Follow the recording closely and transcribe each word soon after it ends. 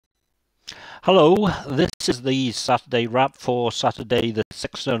Hello, this is the Saturday wrap for Saturday the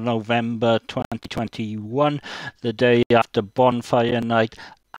 6th of November 2021, the day after Bonfire Night.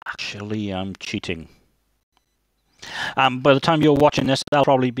 Actually, I'm cheating. By the time you're watching this, I'll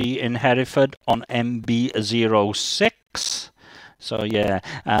probably be in Hereford on MB06. So yeah,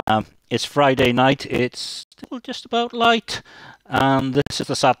 it's Friday night, it's still just about light, and this is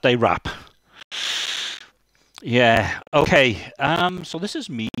the Saturday wrap. Yeah, okay, so this is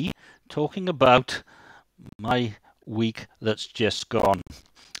me talking about my week that's just gone.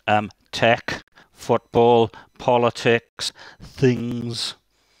 Tech, football, politics, things,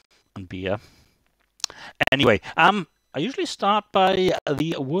 and beer. Anyway, I usually start by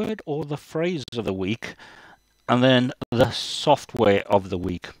the word or the phrase of the week, and then the software of the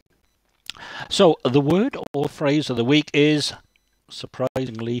week. So the word or phrase of the week is,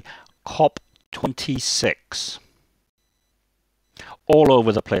 surprisingly, COP26. All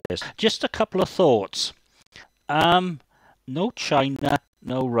over the place. Just a couple of thoughts. No China,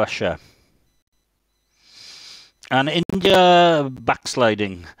 no Russia. And India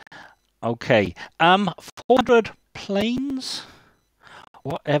backsliding. Okay. 400 planes?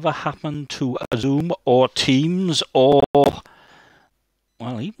 Whatever happened to Zoom or Teams or,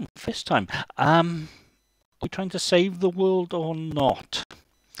 well, even FaceTime? Are we trying to save the world or not?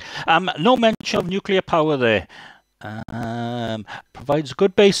 No mention of nuclear power there. Provides a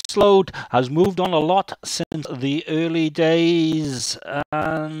good base load, has moved on a lot since the early days,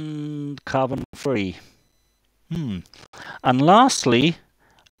 and carbon free. And lastly,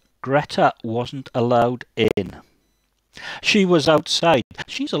 Greta wasn't allowed in. She was outside.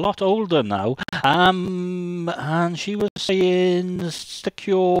 She's a lot older now, and she was saying, stick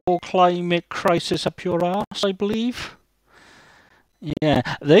your climate crisis up your arse, I believe. Yeah,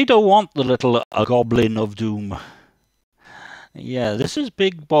 they don't want the little goblin of doom. Yeah, this is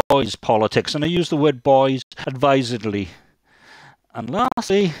big boys politics, and I use the word boys advisedly. And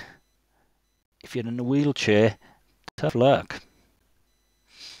lastly, if you're in a wheelchair, tough luck.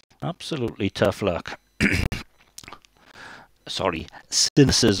 Absolutely tough luck. Sorry,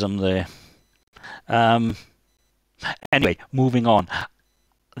 cynicism there. Anyway, moving on.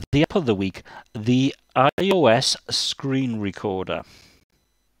 The app of the week, the iOS screen recorder.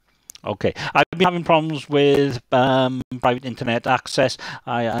 Okay, I've been having problems with private internet access.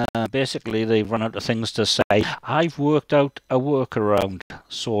 Basically, they've run out of things to say. I've worked out a workaround,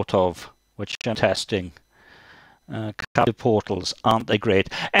 sort of, which I'm testing. Captive portals, aren't they great?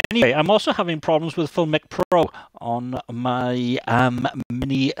 Anyway, I'm also having problems with Filmic Pro on my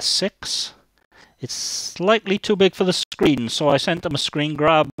Mini 6. It's slightly too big for the screen, so I sent them a screen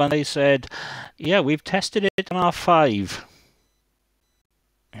grab, and they said, yeah, we've tested it on our 5.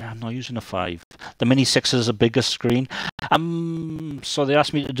 Yeah, I'm not using a 5. The Mini 6 is a bigger screen. So they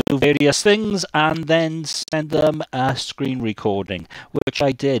asked me to do various things and then send them a screen recording, which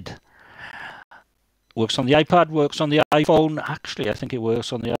I did. Works on the iPad, works on the iPhone. Actually, I think it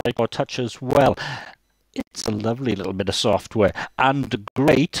works on the iPod Touch as well. It's a lovely little bit of software and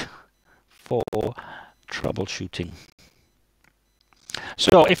great for troubleshooting.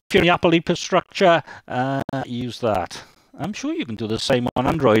 So if you're in the Apple infrastructure, use that. I'm sure you can do the same on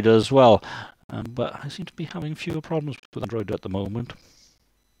Android as well, but I seem to be having fewer problems with Android at the moment.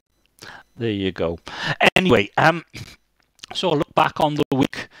 There you go. Anyway, so I'll look back on the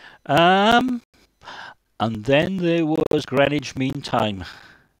week, and then there was Greenwich Mean Time,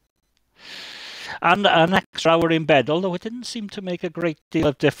 and an extra hour in bed, although it didn't seem to make a great deal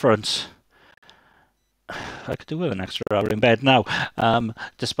of difference. I could do with an extra hour in bed now,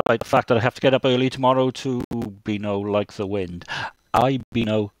 despite the fact that I have to get up early tomorrow to Beano like the wind. I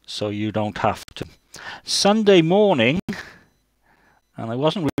Beano, so you don't have to. Sunday morning, and I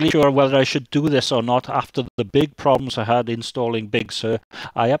wasn't really sure whether I should do this or not after the big problems I had installing Big Sur.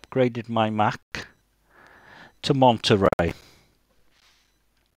 I upgraded my Mac to Monterey.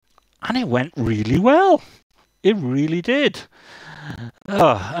 And it went really well. It really did.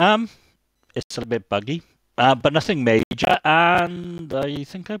 It's a bit buggy, but nothing major, and I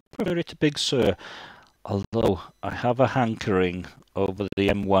think I prefer it to Big Sur, although I have a hankering over the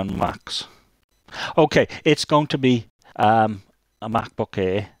M1 Max. Okay, it's going to be a MacBook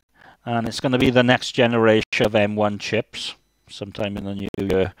Air, and it's going to be the next generation of M1 chips sometime in the new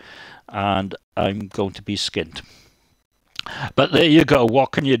year, and I'm going to be skint. But there you go,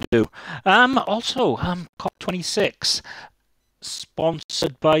 what can you do? Also, COP26.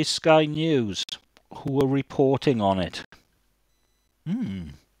 Sponsored by Sky News, who were reporting on it.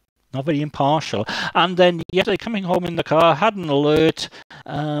 Not very impartial. And then yesterday, coming home in the car, I had an alert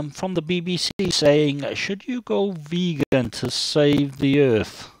from the BBC saying, should you go vegan to save the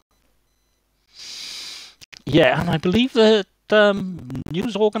earth? Yeah, and I believe that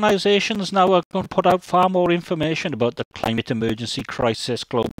news organisations now are going to put out far more information about the climate emergency crisis,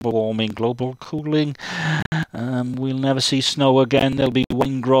 global warming, global cooling. We'll never see snow again. There'll be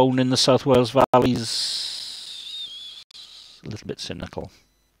wind grown in the South Wales valleys. A little bit cynical.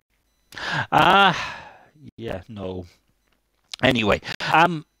 Yeah, no. Anyway,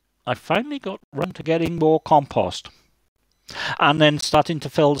 I finally got round to getting more compost. And then starting to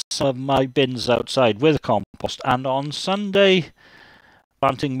fill some of my bins outside with compost. And on Sunday,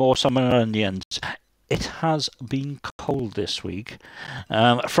 planting more summer onions. It has been cold this week.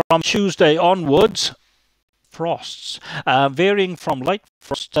 From Tuesday onwards, frosts, varying from light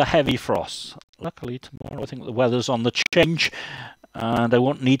frost to heavy frost. Luckily, tomorrow I think the weather's on the change and I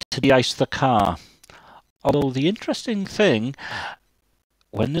won't need to de-ice the car. Although the interesting thing,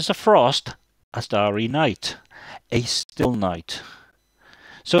 when there's a frost, a starry night, a still night.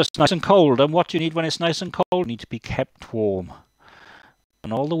 So it's nice and cold, and what do you need when it's nice and cold? You need to be kept warm.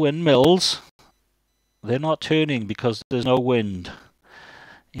 And all the windmills, they're not turning because there's no wind.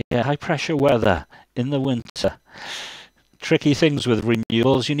 Yeah, high pressure weather in the winter. Tricky things with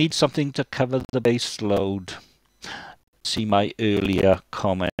renewables. You need something to cover the base load. See my earlier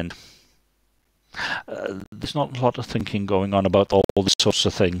comment. There's not a lot of thinking going on about all these sorts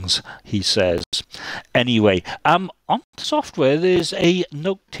of things, he says. Anyway, on software, there's a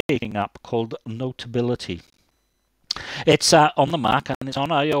note-taking app called Notability. It's on the Mac and it's on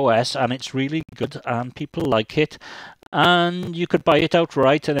iOS and it's really good and people like it. And you could buy it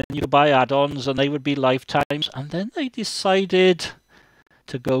outright and then you could buy add-ons and they would be lifetimes. And then they decided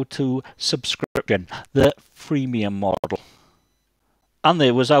to go to subscription, the freemium model. And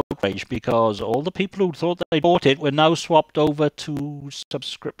there was outrage because all the people who thought they bought it were now swapped over to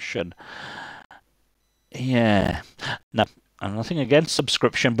subscription. Yeah. Now, I'm nothing against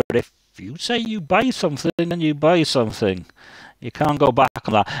subscription, but if you say you buy something, then you buy something. You can't go back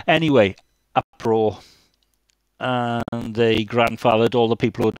on that. Anyway, uproar. And they grandfathered all the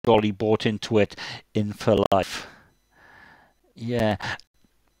people who had already bought into it in for life. Yeah.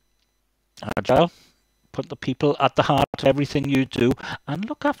 Agile. Put the people at the heart of everything you do and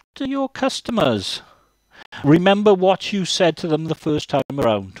look after your customers. Remember what you said to them the first time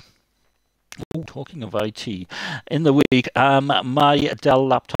around. Oh, talking of IT, in the week, my Dell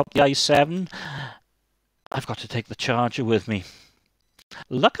laptop, the i7, I've got to take the charger with me.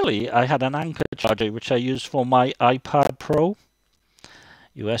 Luckily, I had an Anchor charger, which I used for my iPad Pro,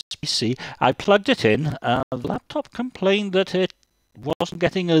 USB-C. I plugged it in. The laptop complained that it wasn't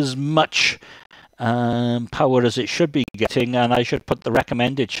getting as much power as it should be getting, and I should put the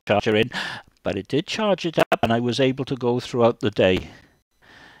recommended charger in, but it did charge it up and I was able to go throughout the day.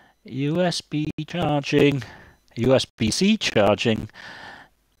 USB charging, USB-C charging,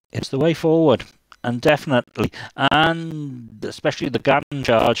 it's the way forward, and definitely, and especially the GAN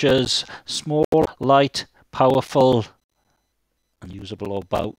chargers, small, light, powerful, and usable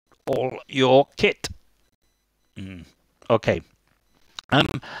about all your kit. Okay.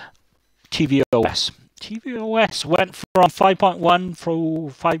 tvOS. tvOS went from 5.1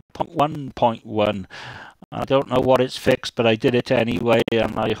 through 5.1.1. I don't know what it's fixed, but I did it anyway,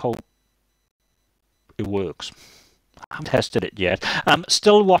 and I hope it works. I haven't tested it yet.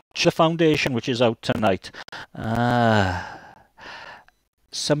 Still watch The Foundation, which is out tonight.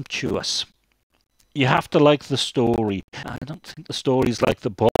 Sumptuous. You have to like the story. I don't think the story's like the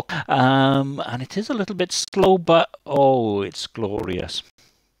book. And it is a little bit slow, but oh, it's glorious.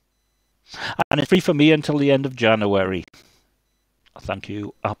 And it's free for me until the end of January. Thank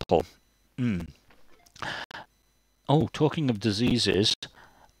you, Apple. Oh, talking of diseases,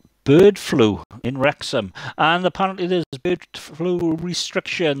 bird flu in Wrexham. And apparently there's bird flu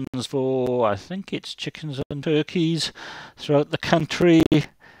restrictions for, I think it's chickens and turkeys throughout the country.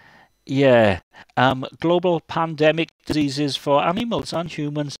 Yeah. Global pandemic diseases for animals and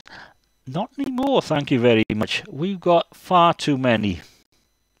humans. Not anymore, thank you very much. We've got far too many.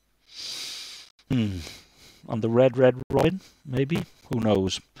 On the red robin, maybe? Who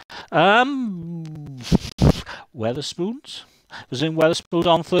knows? Weatherspoons. I was in Weatherspoons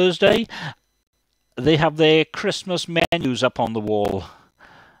on Thursday. They have their Christmas menus up on the wall.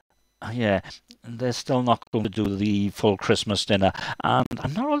 Yeah, they're still not going to do the full Christmas dinner. And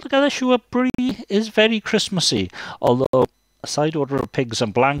I'm not altogether sure Brie is very Christmassy. Although a side order of pigs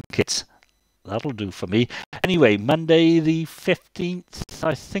and blankets, that'll do for me. Anyway, Monday the 15th,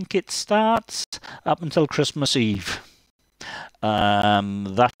 I think it starts, up until Christmas Eve.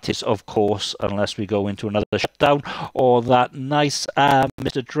 That is, of course, unless we go into another shutdown, or that nice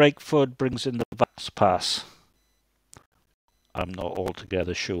Mr. Drakeford brings in the Vax Pass. I'm not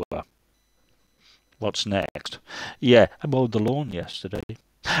altogether sure. What's next? Yeah, I mowed the lawn yesterday.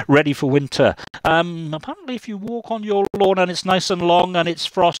 Ready for winter. Apparently, if you walk on your lawn and it's nice and long and it's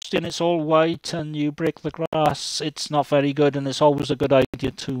frosty and it's all white and you break the grass, it's not very good, and it's always a good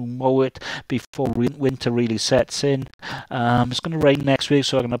idea to mow it before winter really sets in. It's going to rain next week,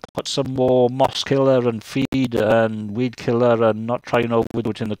 so I'm going to put some more moss killer and feed and weed killer and not try and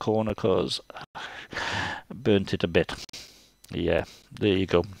overdo it in the corner because I burnt it a bit. Yeah, there you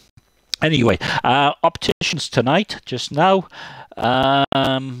go. Anyway, opticians tonight, just now.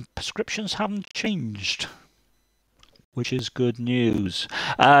 Prescriptions haven't changed, which is good news.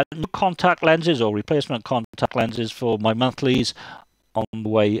 New contact lenses or replacement contact lenses for my monthlies on the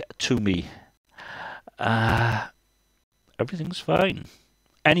way to me. Everything's fine.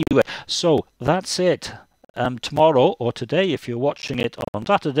 Anyway, so that's it. Tomorrow or today, if you're watching it on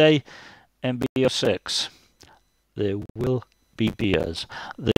Saturday, MBO6, there will be beers.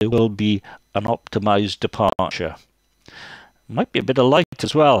 There will be an optimized departure. Might be a bit of light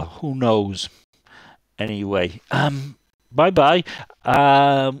as well. Who knows? Anyway, bye-bye.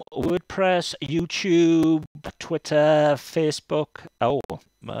 WordPress, YouTube, Twitter, Facebook. Oh,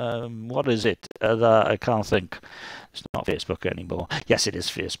 what is it? I can't think. It's not Facebook anymore. Yes, it is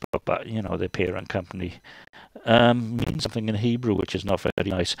Facebook, but, you know, the parent company. Means something in Hebrew, which is not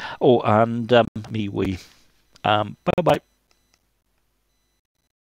very nice. Oh, and MeWe. Bye-bye.